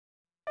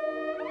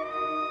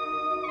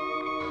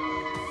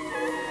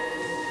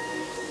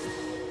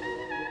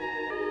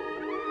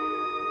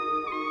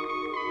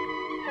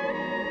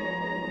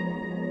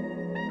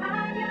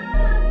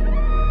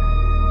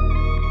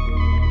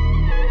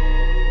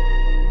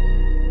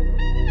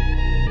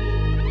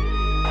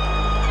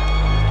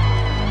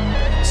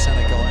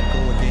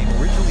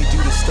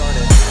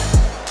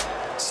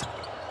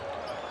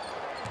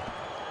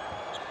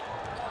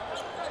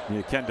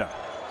Nyakinda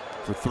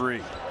for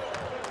three.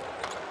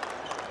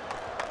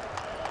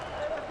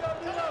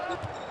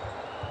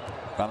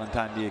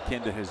 Valentine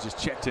Nyakinda has just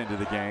checked into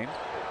the game.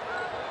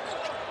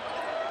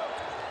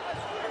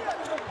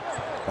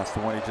 That's the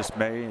one he just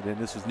made, and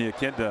this was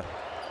Nyakinda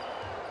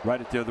right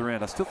at the other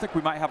end. I still think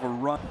we might have a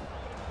run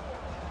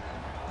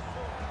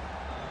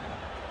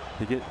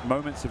to get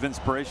moments of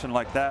inspiration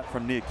like that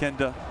from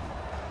Nyakinda.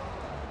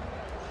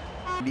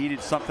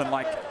 Needed something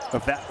like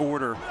of that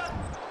order.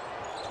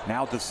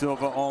 Now De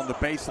Silva on the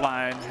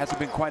baseline. Hasn't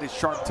been quite as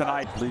sharp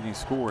tonight. Leading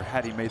scorer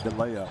had he made the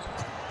layup.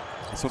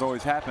 That's what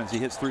always happens. He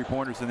hits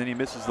three-pointers and then he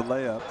misses the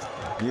layup.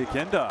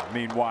 Nyakinda,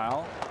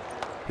 meanwhile,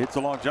 hits a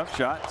long jump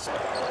shot.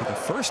 For the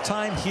first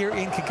time here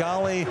in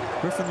Kigali,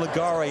 Griffin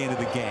Ligare into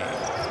the game.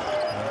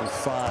 Number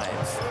 5.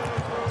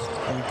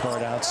 Point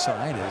guard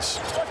outside is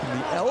from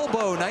the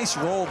elbow. Nice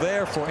roll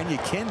there for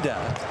Nyakinda.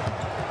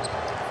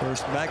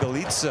 First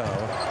Magalitso.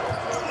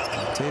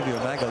 Octavio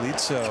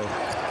Magalitso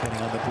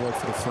getting on the board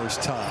for the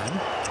first time.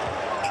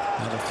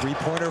 And a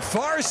three-pointer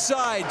far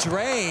side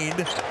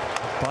drained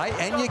by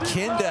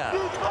Nyakinda.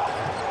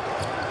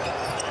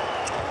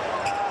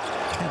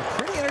 And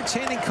pretty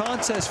entertaining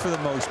contest for the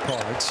most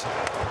part.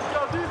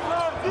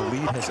 The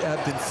lead has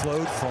ebbed and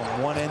flowed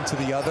from one end to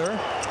the other.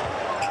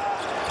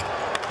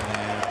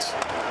 And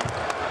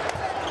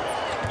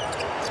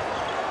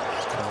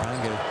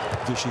Karanga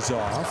dishes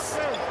off.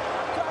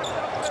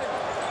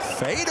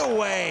 Fade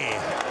away.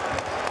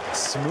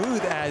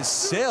 Smooth as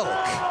silk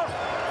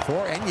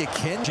for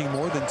Nyakinda,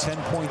 more than 10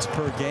 points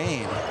per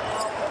game.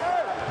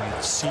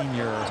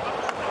 Senior.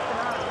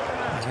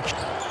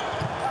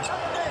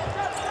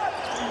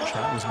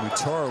 Shot was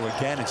Mutoro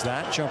again. Is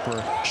that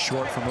jumper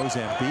short for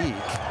Mozambique?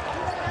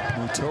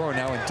 Mutoro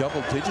now in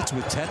double digits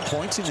with 10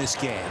 points in this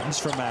game. This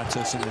for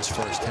Matos in this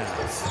first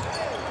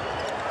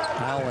half.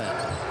 Allen,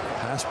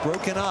 pass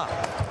broken up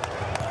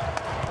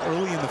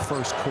early in the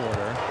first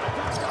quarter.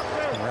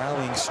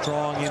 Rallying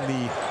strong in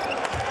the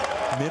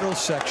middle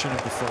section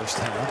of the first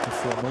half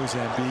before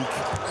Mozambique,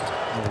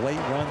 the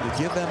late run to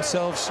give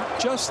themselves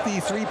just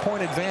the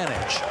three-point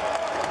advantage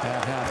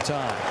at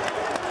halftime.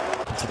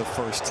 Into the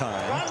first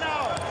time.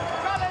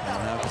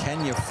 And now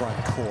Kenya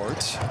front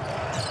court.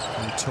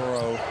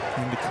 Mutoro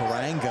into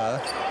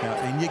Karanga. Now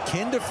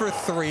Nyakinda for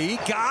three.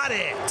 Got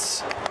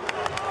it!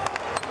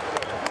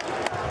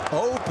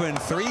 Open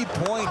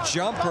three-point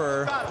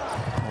jumper.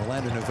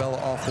 Orlando Novella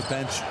off the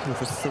bench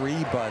with a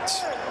three, but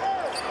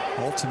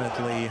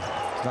ultimately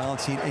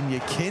Valentine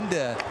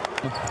Nyakinda,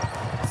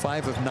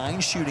 5 of 9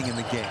 shooting in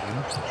the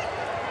game.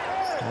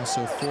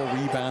 Also 4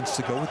 rebounds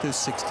to go with those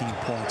 16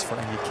 points for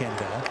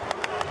Nyakinda.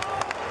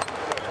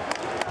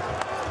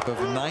 Of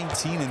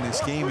 19 in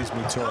this game is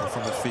Mutoro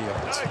from the field.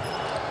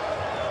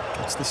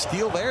 It's the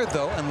steal there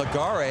though, and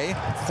Ligare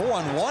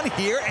 4-on-1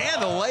 here,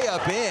 and the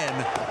layup in.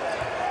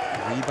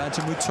 Rebound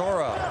to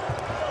Mutoro.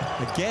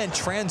 Again,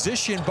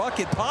 transition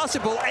bucket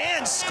possible,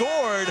 and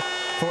scored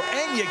for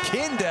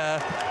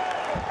Nyakinda.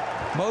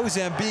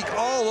 Mozambique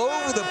all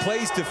over the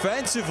place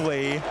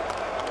defensively.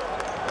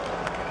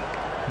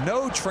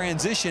 No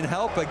transition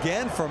help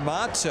again for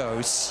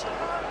Matos.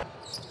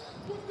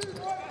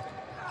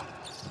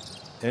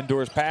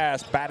 Indoors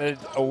pass, batted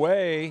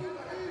away,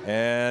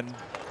 and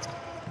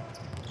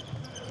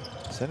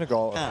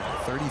Senegal.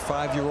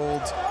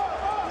 35-year-old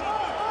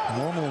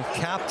normal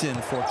captain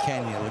for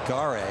Kenya,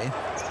 Ligare.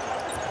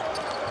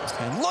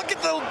 And look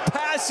at the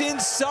pass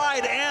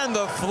inside and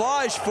the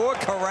flush for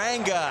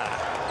Karanga.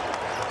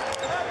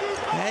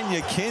 And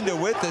Nyakinda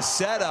with the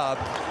setup.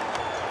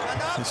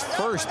 His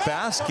first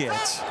basket.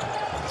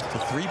 The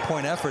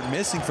three-point effort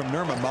missing from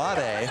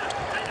Nurmamade.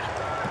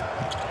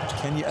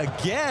 Kenya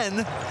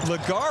again.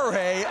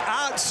 Ligare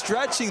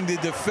outstretching the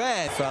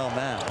defense. Foul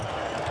now.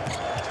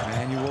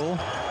 Manuel,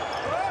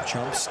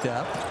 jump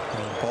step.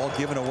 And ball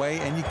given away.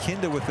 And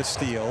Nyakinda with the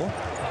steal.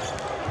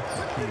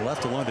 He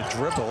left alone to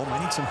dribble. They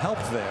need some help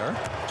there.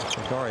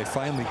 Ligare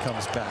finally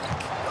comes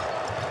back.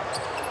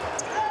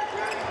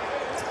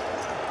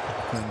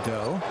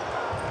 Lindo.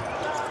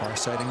 Far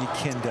side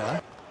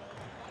Nyakinda.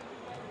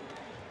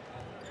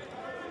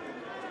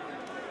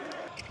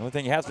 The only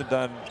thing he hasn't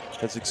done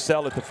is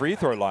excel at the free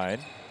throw line.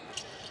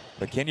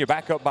 But Kenya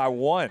back up by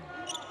 1.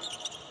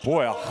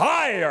 Boy, a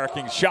high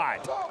arcing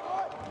shot.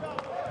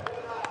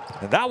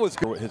 And that was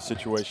what his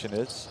situation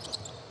is.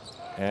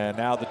 And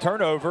now the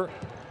turnover.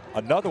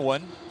 Another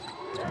one.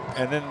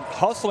 And then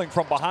hustling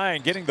from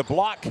behind, getting the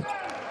block.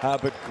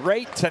 But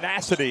great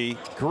tenacity,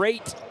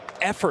 great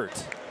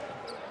effort.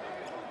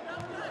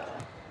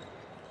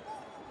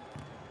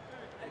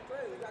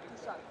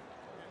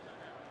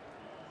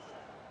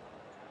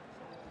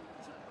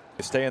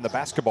 Stay in the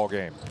basketball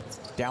game.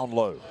 Down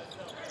low.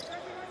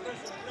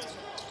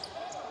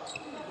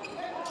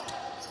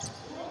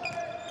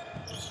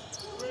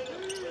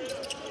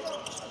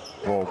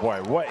 Oh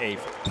boy, what a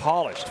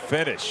polished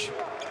finish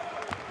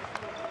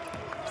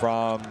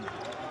from